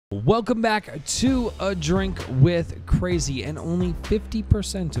Welcome back to A Drink with Crazy, and only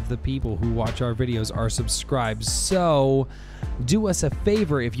 50% of the people who watch our videos are subscribed. So do us a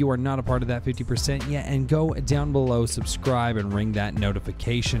favor if you are not a part of that 50% yet, and go down below, subscribe, and ring that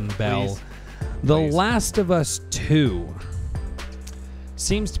notification bell. Please. The Please. Last of Us 2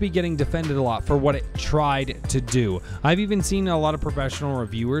 seems to be getting defended a lot for what it tried to do. I've even seen a lot of professional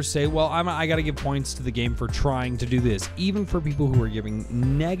reviewers say, well, I got to give points to the game for trying to do this, even for people who are giving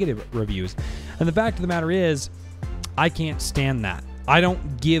negative reviews. And the fact of the matter is, I can't stand that. I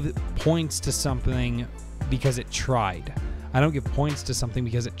don't give points to something because it tried. I don't give points to something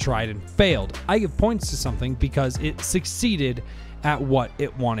because it tried and failed. I give points to something because it succeeded at what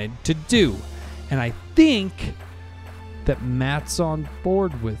it wanted to do. And I think that Matt's on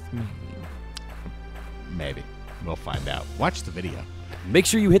board with me. Maybe. We'll find out. Watch the video. Make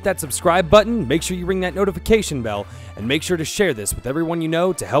sure you hit that subscribe button, make sure you ring that notification bell, and make sure to share this with everyone you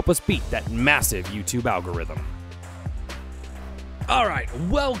know to help us beat that massive YouTube algorithm. All right,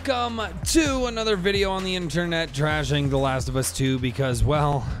 welcome to another video on the internet trashing The Last of Us 2 because,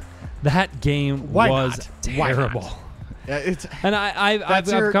 well, that game was terrible. It's And I've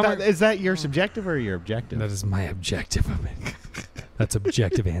come... is that your subjective or your objective? That is my objective of it. That's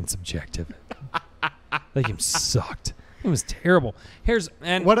objective and subjective. That game sucked. It was terrible.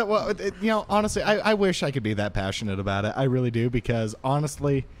 Honestly, I wish I could be that passionate about it. I really do, because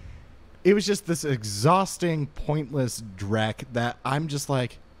honestly, it was just this exhausting, pointless dreck that I'm just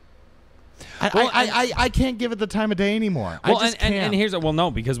like, I can't give it the time of day anymore. Well, I just can't. And here's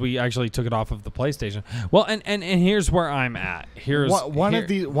no, because we actually took it off of the PlayStation. Well, and here's where I'm at. One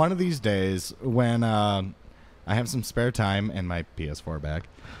of these days when I have some spare time and my PS4 back,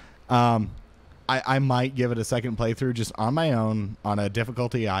 I might give it a second playthrough just on my own on a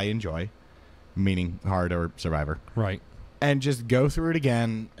difficulty I enjoy, meaning hard or survivor. Right. And just go through it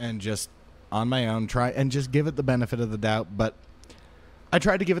again and just on my own try and just give it the benefit of the doubt. But I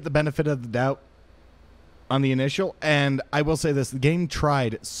tried to give it the benefit of the doubt on the initial, and I will say this: the game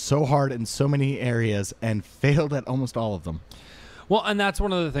tried so hard in so many areas and failed at almost all of them. Well, and that's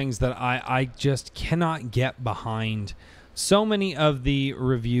one of the things that I just cannot get behind. So many of the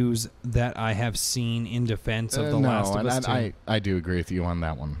reviews that I have seen in defense of The Last of Us 2 I do agree with you on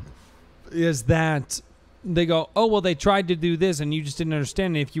that one. is that they go, oh, well, they tried to do this and you just didn't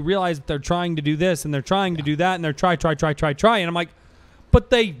understand it. If you realize that they're trying to do this and they're trying to do that and they're try, and I'm like, but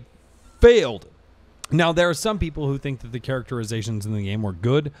they failed. Now, there are some people who think that the characterizations in the game were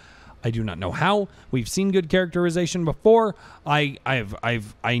good. I do not know how. We've seen good characterization before. I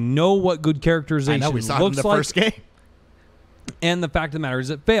know what good characterization we saw looks it in the like. first game. And the fact of the matter is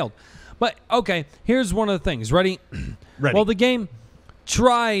it failed. But, okay, here's one of the things. Ready? Ready. Well, the game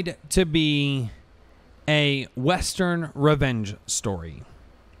tried to be a Western revenge story.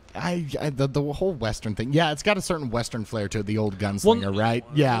 The whole Western thing. Yeah, it's got a certain Western flair to it, the old gunslinger, right?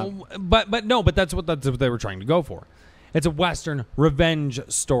 Yeah. But that's what they were trying to go for. It's a Western revenge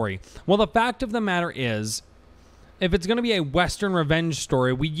story. Well, the fact of the matter is, if it's going to be a Western revenge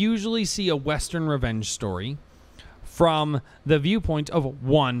story, we usually see a Western revenge story from the viewpoint of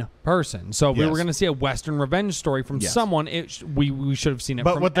one person. So if we were going to see a Western revenge story from someone, we should have seen it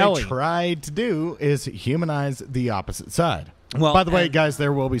from Ellie. But what they tried to do is humanize the opposite side. Well, by the way, guys,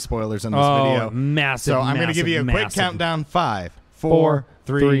 there will be spoilers in this video. Massive. So I'm going to give you a quick countdown. 5, 4,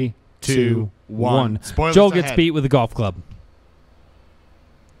 3, 2, 1. Spoilers Joel gets ahead. beat with a golf club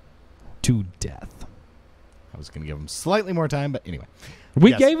to death. I was going to give him slightly more time, but anyway.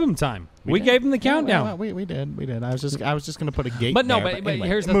 We gave him time. We gave him the countdown. Well, we did. I was just going to put a gate. But no, there, but anyway,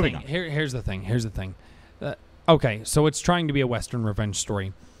 here's the moving thing. on. Here's the thing. Okay, so it's trying to be a Western revenge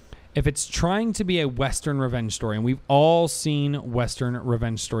story. If it's trying to be a Western revenge story, and we've all seen Western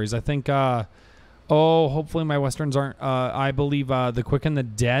revenge stories, I think. Hopefully my Westerns aren't. I believe The Quick and the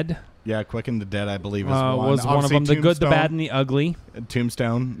Dead. Yeah, Quick and the Dead, I believe, is was one of them. The Good, the Bad, and the Ugly.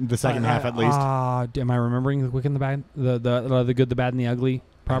 Tombstone, the second half at least. Am I remembering The Quick and the Bad, the Good, the Bad, and the Ugly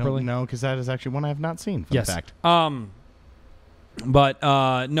properly? No, because that is actually one I have not seen. Fun fact. But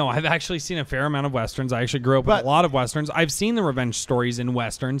no, I've actually seen a fair amount of Westerns. I actually grew up with a lot of Westerns. I've seen the revenge stories in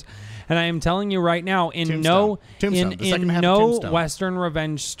Westerns, and I am telling you right now, in no Western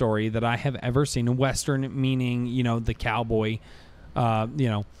revenge story that I have ever seen, Western meaning the cowboy. But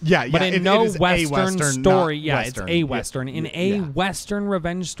in no Western story, it's a Western. In a Western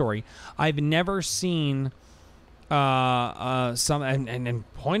revenge story, I've never seen some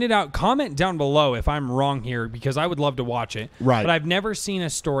and point it out. Comment down below if I'm wrong here, because I would love to watch it. Right. But I've never seen a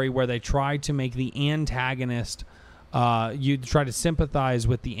story where they try to make the antagonist. You try to sympathize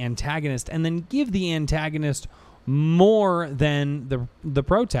with the antagonist and then give the antagonist more than the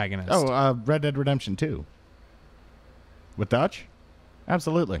protagonist. Oh, Red Dead Redemption 2. With Dutch?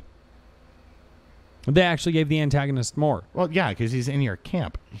 Absolutely. They actually gave the antagonist more. Well, yeah, because he's in your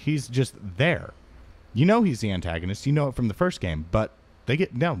camp. He's just there. You know he's the antagonist. You know it from the first game, but they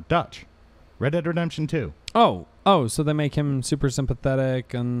get Dutch. Red Dead Redemption 2. Oh, so they make him super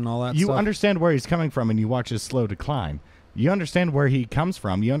sympathetic and all that You stuff. understand where he's coming from, and you watch his slow decline. You understand where he comes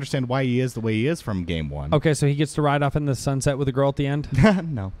from. You understand why he is the way he is from game one. Okay, so he gets to ride off in the sunset with a girl at the end?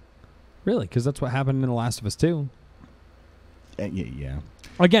 No. Really? Because that's what happened in The Last of Us 2. Yeah.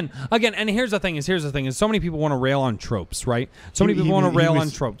 Again, and here's the thing is so many people want to rail on tropes, right? So many people want to rail on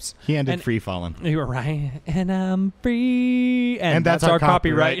tropes. He ended And- free falling. You were right. And I'm free. And that's our our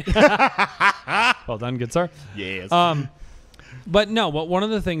copyright. Well done, good sir. Yes. But one of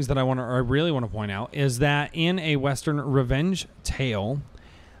the things that I really want to point out is that in a Western revenge tale,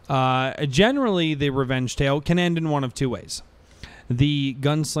 generally the revenge tale can end in one of two ways. The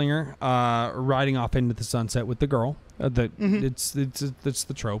gunslinger riding off into the sunset with the girl. It's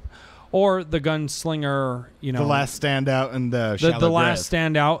the trope. Or the gunslinger, the last standout in the shallow the last grave.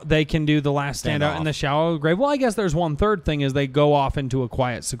 standout. They can do the last Stand standout in off. the shallow grave. Well, I guess there's one third thing is they go off into a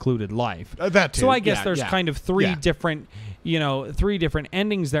quiet, secluded life. That too. So I guess Yeah, there's yeah. kind of three Yeah. different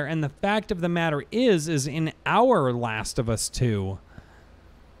endings there. And the fact of the matter is in our Last of Us 2,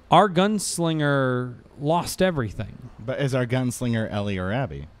 our gunslinger lost everything. But is our gunslinger Ellie or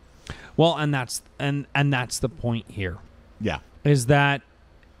Abby? Well, and that's the point here. Yeah. Is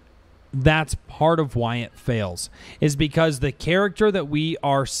that's part of why it fails, is because the character that we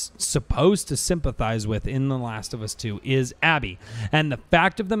are supposed to sympathize with in The Last of Us 2 is Abby. And the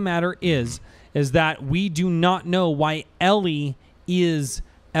fact of the matter is that we do not know why Ellie is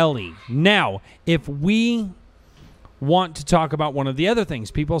Ellie. Now, if we want to talk about one of the other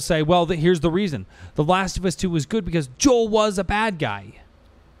things, people say, well, here's the reason. The Last of Us 2 was good because Joel was a bad guy.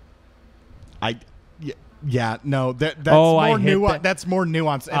 That's Oh, I more hit nuance. that- That's more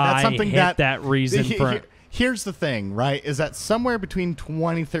nuanced, and that's something hit that reason for. Here's the thing, right? Is that somewhere between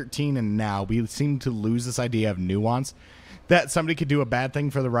 2013 and now, we seem to lose this idea of nuance. That somebody could do a bad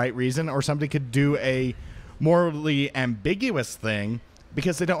thing for the right reason, or somebody could do a morally ambiguous thing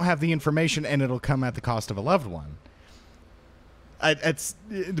because they don't have the information, and it'll come at the cost of a loved one.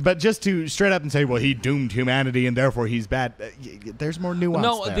 But just to straight up and say, well, he doomed humanity and therefore he's bad. There's more nuance.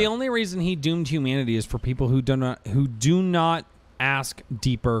 No, there. the only reason he doomed humanity is for people who do not ask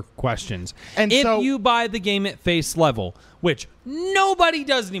deeper questions. And if so- you buy the game at face level, which nobody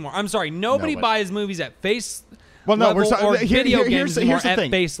does anymore. I'm sorry, nobody buys movies at face. Well, no, level or video games anymore here's the at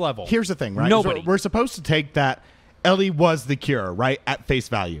thing. face level. Here's the thing, right? Nobody. We're supposed to take that Ellie was the cure, right, at face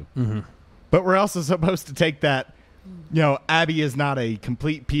value. Mm-hmm. But we're also supposed to take that, Abby is not a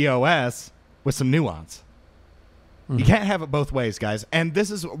complete POS with some nuance. Mm-hmm. You can't have it both ways, guys. And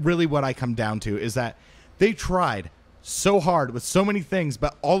this is really what I come down to, is that they tried so hard with so many things,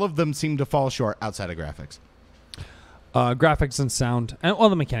 but all of them seem to fall short outside of graphics. Graphics and sound, and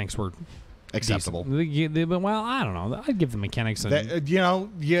the mechanics were Acceptable. Well, I don't know. I'd give the mechanics.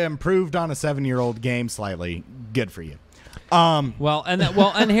 You improved on a 7-year-old game slightly. Good for you. And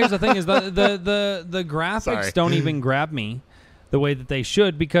here's the thing: is the graphics Sorry. don't even grab me the way that they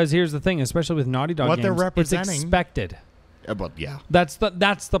should, because here's the thing, especially with Naughty Dog What games, they're representing- it's expected. Well, yeah. That's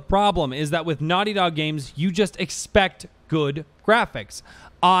the problem, is that with Naughty Dog games, you just expect good graphics.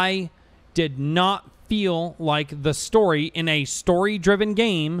 I did not feel like the story in a story-driven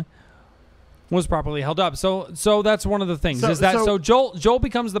game was properly held up. So that's one of the things, so Joel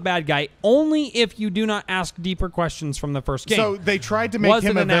becomes the bad guy only if you do not ask deeper questions from the first game. So they tried to make Was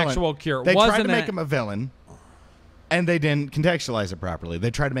him it a an villain. actual cure? They Was tried it to make an- him a villain, and they didn't contextualize it properly.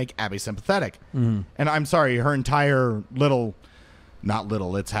 They tried to make Abby sympathetic. Mm-hmm. And I'm sorry, her entire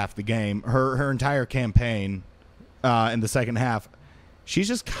it's half the game. Her entire campaign in the second half, she's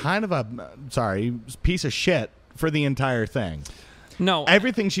just kind of a piece of shit for the entire thing. No,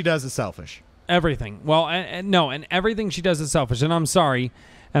 Everything she does is selfish. everything. Well, and everything she does is selfish. And I'm sorry,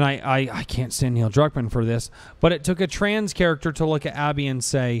 and I can't stand Neil Druckmann for this, but it took a trans character to look at Abby and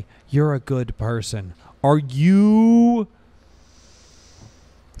say, "You're a good person." Are you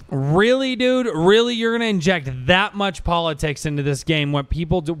really, dude? Really, you're going to inject that much politics into this game when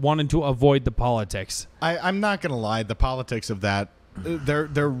people wanted to avoid the politics? I'm not going to lie. The politics of that,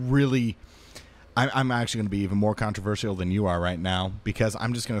 they're really... I'm actually going to be even more controversial than you are right now, because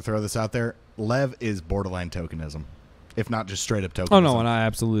I'm just going to throw this out there. Lev is borderline tokenism, if not just straight up tokenism. Oh, no, and I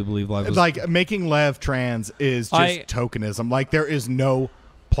absolutely believe Lev was... Like, making Lev trans is just tokenism. Like, there is no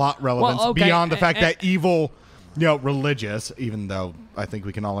plot relevance beyond the fact that evil, religious, even though I think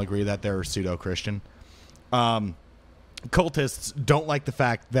we can all agree that they're pseudo-Christian, cultists don't like the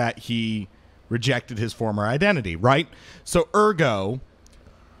fact that he rejected his former identity, right? So ergo,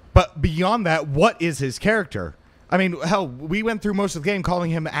 but beyond that, what is his character? I mean, hell, we went through most of the game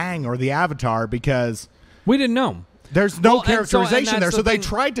calling him Aang or the Avatar because We didn't know. there's no Well, and characterization that's there. the So they thing.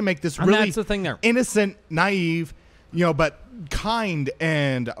 tried to make this And really that's the thing there. innocent, naive, but kind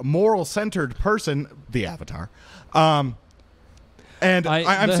and moral-centered person, the Avatar. And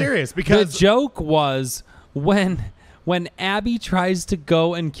I'm the- serious because the joke was when Abby tries to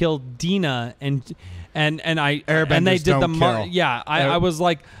go and kill Dina and they Airbenders did the don't kill. yeah. I was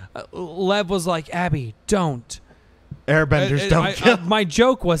like, Lev was like, Abby, don't. Airbenders don't kill. My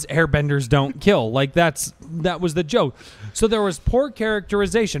joke was Airbenders don't kill. Like that was the joke. So there was poor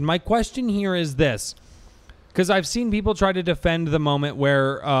characterization. My question here is this, because I've seen people try to defend the moment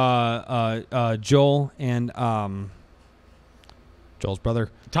where Joel and Joel's brother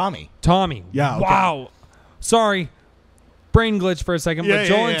Tommy. Yeah. okay. Wow. Sorry. Brain glitch for a second. Yeah, but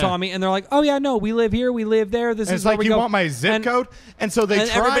Joel yeah, and yeah. Tommy, and they're like, "Oh yeah, no, we live here, we live there. This And is it's where like, we you go." want my zip And- code? And so they and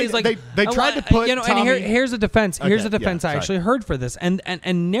tried. everybody's like, they tried to put and Tommy. here's a defense. Here's a Okay, defense yeah, I sorry. actually heard for this, and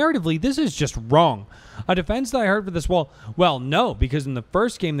narratively, this is just wrong. A defense that I heard for this. Well, no, because in the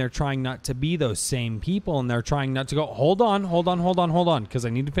first game they're trying not to be those same people, and they're trying not to go. Hold on, because I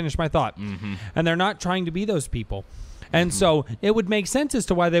need to finish my thought. Mm-hmm. And they're not trying to be those people, and so it would make sense as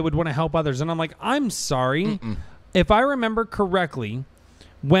to why they would want to help others. And I'm like, I'm sorry, if I remember correctly.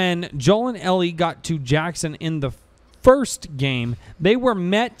 When Joel and Ellie got to Jackson in the first game, they were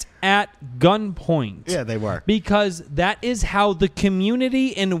met at gunpoint. Yeah, they were. Because that is how the community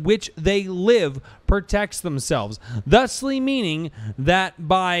in which they live protects themselves. Thusly meaning that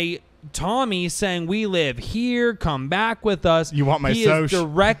by Tommy saying, "We live here, come back with us." You want my he social. is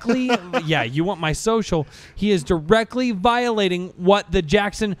directly, yeah, you want my social. He is directly violating what the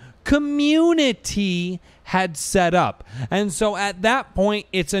Jackson community had set up. And so at that point,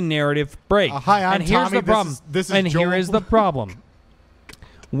 it's a narrative break. Hi, I'm and here's Tommy. the problem. This is and Joel. here is the problem.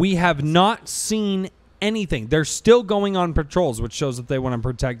 We have not seen anything. They're still going on patrols, which shows that they want to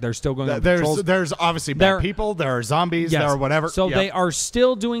protect. They're still going on patrols. There's obviously There- bad people. There are zombies. Yes. There are whatever. So Yep. they are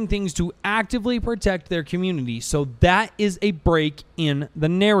still doing things to actively protect their community. So that is a break in the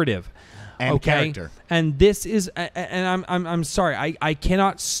narrative. And Okay? character. And this is, and I'm sorry, I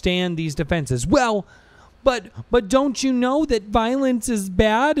cannot stand these defenses. Well, but don't you know that violence is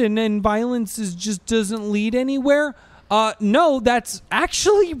bad and violence just doesn't lead anywhere? No, that's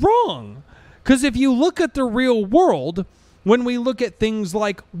actually wrong. Because if you look at the real world, when we look at things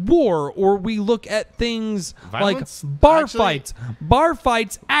like war or we look at things Violence? like bar Actually-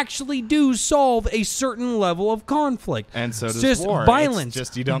 fights actually do solve a certain level of conflict. And so It's does just war. It's violence.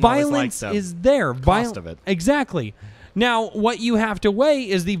 just you don't always like violence the is there. cost of it. Exactly. Now, what you have to weigh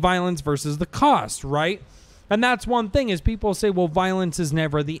is the violence versus the cost, right? And that's one thing is people say, well, violence is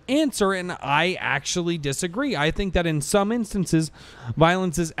never the answer. And I actually disagree. I think that in some instances,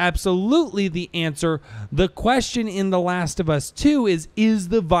 violence is absolutely the answer. The question in The Last of Us 2 is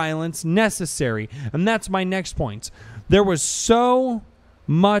the violence necessary? And that's my next point. There was so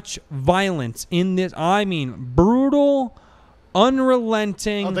much violence in this. I mean, brutal,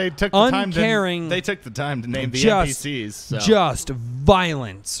 unrelenting, Oh, they took the time uncaring. They took the time to name the Just- NPCs. So. Just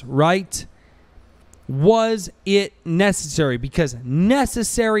violence, right? Was it necessary? Because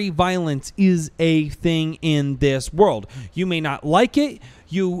necessary violence is a thing in this world. You may not like it.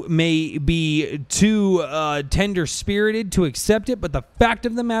 You may be too tender-spirited to accept it. But the fact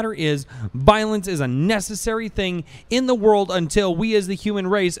of the matter is violence is a necessary thing in the world until we as the human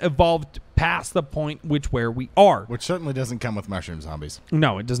race evolved past the point where we are. Which certainly doesn't come with mushroom zombies.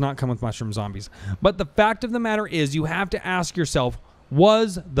 No, it does not come with mushroom zombies. But the fact of the matter is you have to ask yourself,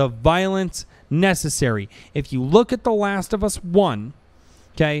 was the violence necessary? If you look at The Last of Us 1,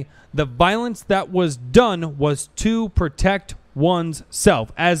 okay, the violence that was done was to protect one's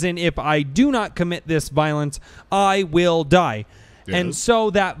self. As in, if I do not commit this violence, I will die. Yes. And so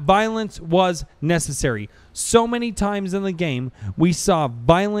that violence was necessary. So many times in the game, we saw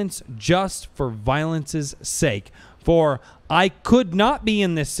violence just for violence's sake. For I could not be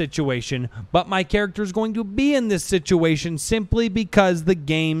in this situation, but my character is going to be in this situation simply because the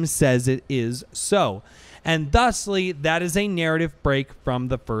game says it is so. And thusly, that is a narrative break from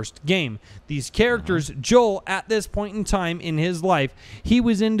the first game. These characters, Joel, at this point in time in his life, he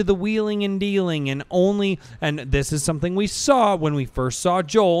was into the wheeling and dealing and this is something we saw when we first saw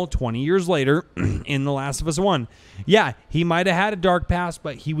Joel 20 years later in The Last of Us 1. Yeah, he might have had a dark past,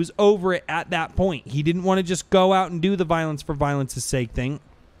 but he was over it at that point. He didn't want to just go out and do the violence for violence's sake thing.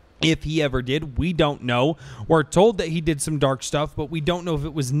 If he ever did, we don't know. We're told that he did some dark stuff, but we don't know if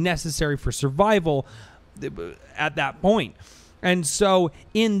it was necessary for survival. at that point. And so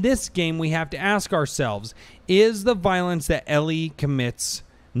in this game, we have to ask ourselves, is the violence that Ellie commits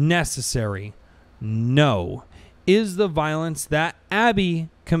necessary? No. Is the violence that Abby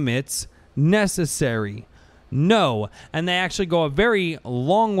commits necessary? No. And they actually go a very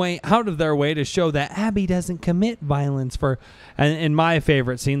long way out of their way to show that Abby doesn't commit violence and in my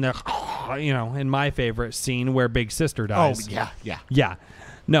favorite scene, in my favorite scene where Big Sister dies. Oh, yeah. Yeah.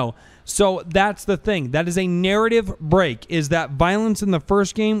 No. So that's the thing. That is a narrative break, is that violence in the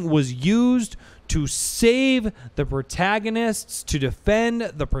first game was used to save the protagonists, to defend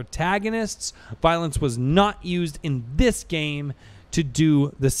the protagonists. Violence was not used in this game to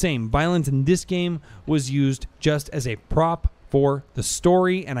do the same. Violence in this game was used just as a prop for the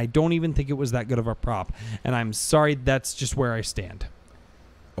story, and I don't even think it was that good of a prop. And I'm sorry, that's just where I stand.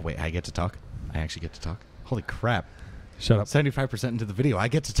 Oh, wait, I get to talk? I actually get to talk? Holy crap. Shut up. 75% into the video. I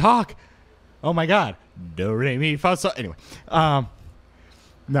get to talk. Oh, my God. Do, re, mi, fa, so. Anyway.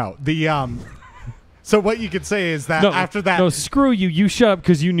 No. So what you could say is that after that. No, screw you. You shut up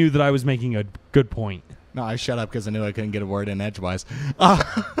because you knew that I was making a good point. No, I shut up because I knew I couldn't get a word in edgewise. I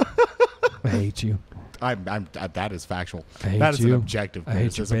hate you. That is factual. I hate that is you. an objective I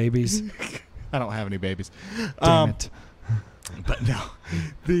hate your criticism. babies. I don't have any babies. Damn it. But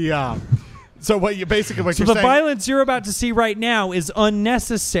no. So what you're So saying, the violence you're about to see right now is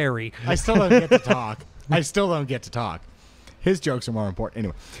unnecessary. I still don't get to talk. His jokes are more important.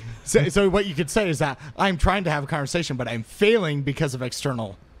 Anyway, so what you could say is that I'm trying to have a conversation, but I'm failing because of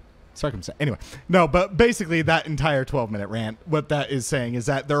external circumstance. Anyway, no, but basically that entire 12-minute rant, what that is saying is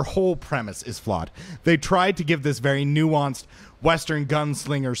that their whole premise is flawed. They tried to give this very nuanced Western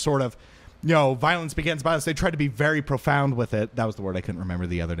gunslinger sort of, violence begins violence. They tried to be very profound with it. That was the word I couldn't remember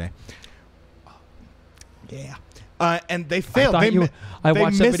the other day. Yeah. And they failed. I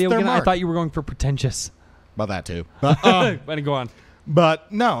watched that video again. Mark. I thought you were going for pretentious. Well, that too. But go on.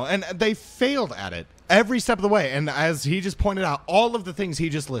 But no, and they failed at it every step of the way. And as he just pointed out, all of the things he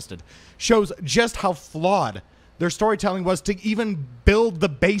just listed shows just how flawed their storytelling was to even build the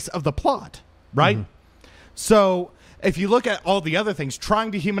base of the plot, right? Mm-hmm. So if you look at all the other things,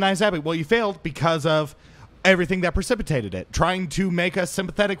 trying to humanize Abby, well, you failed because of everything that precipitated it. Trying to make us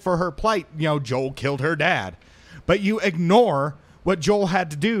sympathetic for her plight. Joel killed her dad. But you ignore what Joel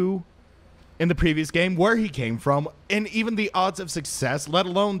had to do in the previous game, where he came from, and even the odds of success, let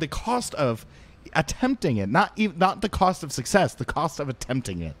alone the cost of attempting it. Not the cost of success, the cost of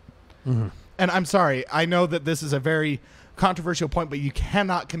attempting it. Mm-hmm. And I'm sorry, I know that this is a very controversial point, but you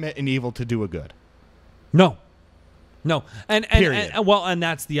cannot commit an evil to do a good. No, and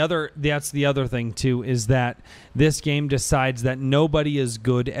that's the other thing too, is that this game decides that nobody is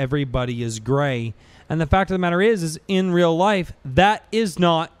good, everybody is gray, and the fact of the matter is in real life that is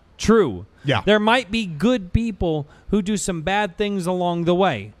not true. Yeah, there might be good people who do some bad things along the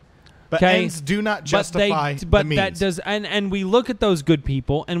way. But ends do not justify the means. That does, and we look at those good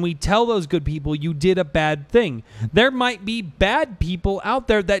people and we tell those good people, you did a bad thing. There might be bad people out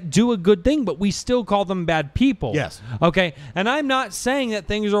there that do a good thing, but we still call them bad people. Yes. Okay. And I'm not saying that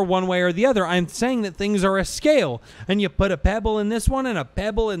things are one way or the other. I'm saying that things are a scale, and you put a pebble in this one and a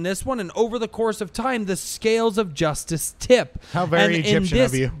pebble in this one, and over the course of time, the scales of justice tip. How very and Egyptian in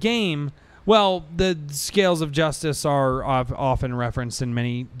of you. this game. Well, the scales of justice are often referenced in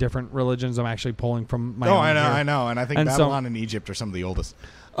many different religions. I'm actually pulling from my own I know. And I think Babylon and Egypt are some of the oldest.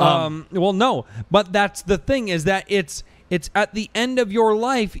 Well, no. But that's the thing, is that it's at the end of your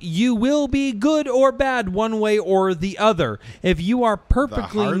life, you will be good or bad one way or the other. If you are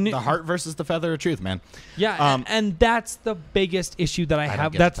perfectly... The heart versus the feather of truth, man. Yeah, and that's the biggest issue that I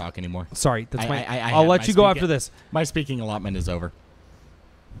have. Don't get to talk anymore. Sorry, that's I'll let you go after this. My speaking allotment is over.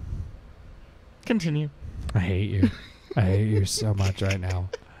 Continue. I hate you. I hate you so much right now.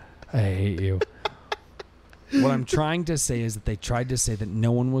 I hate you. What I'm trying to say is that they tried to say that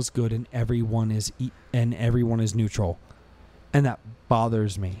no one was good and everyone is neutral, and that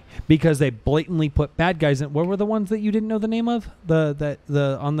bothers me because they blatantly put bad guys in. What were the ones that you didn't know the name of? That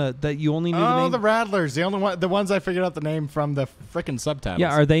you only knew the name. Oh, the Rattlers. The ones I figured out the name from the frickin' subtitles.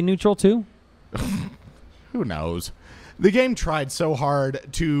 Yeah, are they neutral too? Who knows? The game tried so hard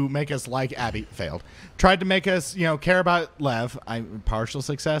to make us like Abby. Failed. Tried to make us, care about Lev. Partial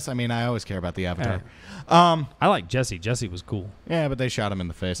success. I mean, I always care about the Avatar. I like Jesse. Jesse was cool. Yeah, but they shot him in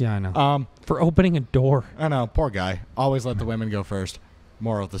the face. Yeah, I know. For opening a door. I know. Poor guy. Always let the women go first.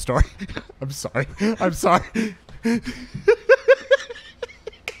 Moral of the story. I'm sorry.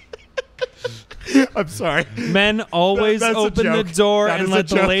 I'm sorry. Men always open the door and let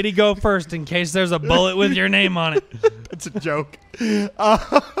the lady go first in case there's a bullet with your name on it. It's a joke.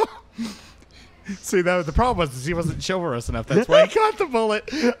 See, the problem was he wasn't chivalrous enough. That's why he got the bullet.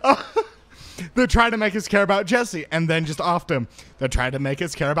 They're trying to make us care about Jesse, and then just offed him. They're trying to make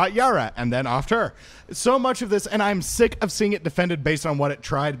us care about Yara, and then offed her. So much of this, and I'm sick of seeing it defended based on what it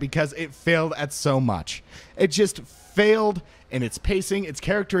tried, because it failed at so much. It just failed in its pacing, its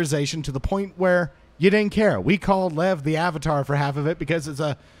characterization, to the point where you didn't care. We called Lev the Avatar for half of it because it's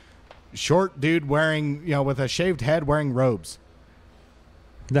a short dude wearing, with a shaved head wearing robes.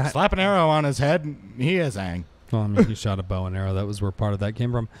 Slap an arrow on his head, he is Aang. Well, I mean, he shot a bow and arrow. That was where part of that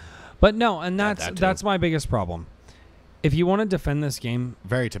came from. But no, and that's my biggest problem. If you want to defend this game,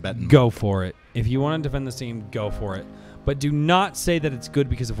 very Tibetan, go for it. If you want to defend this game, go for it. But do not say that it's good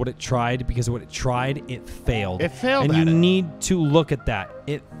because of what it tried, because of what it tried, it failed. It failed, and you need to look at that.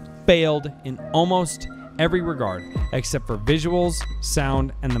 It failed in almost every regard, except for visuals,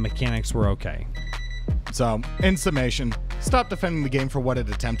 sound, and the mechanics were okay. So, in summation, stop defending the game for what it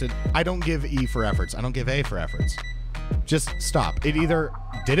attempted. I don't give E for efforts. I don't give A for efforts. Just stop. It either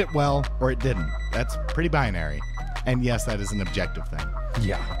did it well or it didn't. That's pretty binary. And yes, that is an objective thing.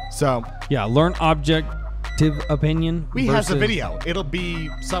 Yeah. So, yeah, learn objective opinion. We has a video. It'll be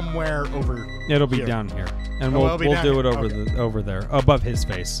somewhere over It'll be here. Down here. And we'll we'll do it over okay. over there, above his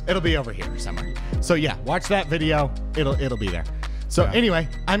face. It'll be over here somewhere. So yeah, watch that video. It'll be there. So anyway,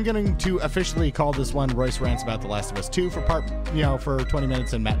 I'm going to officially call this one Royce Rants About The Last of Us 2 for for 20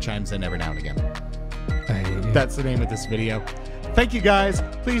 minutes, and Matt chimes in every now and again. That's the name of this video. Thank you guys.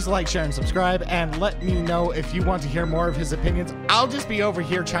 Please like, share, and subscribe, and let me know if you want to hear more of his opinions. I'll just be over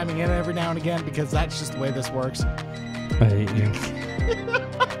here chiming in every now and again because that's just the way this works. I hate you.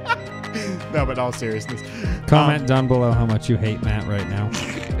 No, but in all seriousness. Comment down below how much you hate Matt right now.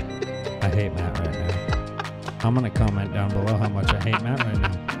 I hate Matt right now. I'm going to comment down below how much I hate Matt right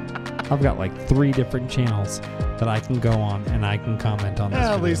now. I've got like 3 different channels that I can go on and I can comment on this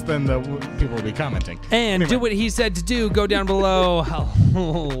video. At least then the people will be commenting. And do what he said to do. Go down below,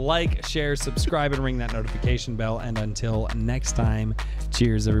 like, share, subscribe, and ring that notification bell. And until next time,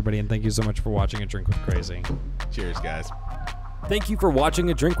 cheers, everybody, and thank you so much for watching A Drink with Crazy. Cheers, guys. Thank you for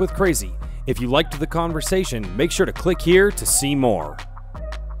watching A Drink with Crazy. If you liked the conversation, make sure to click here to see more.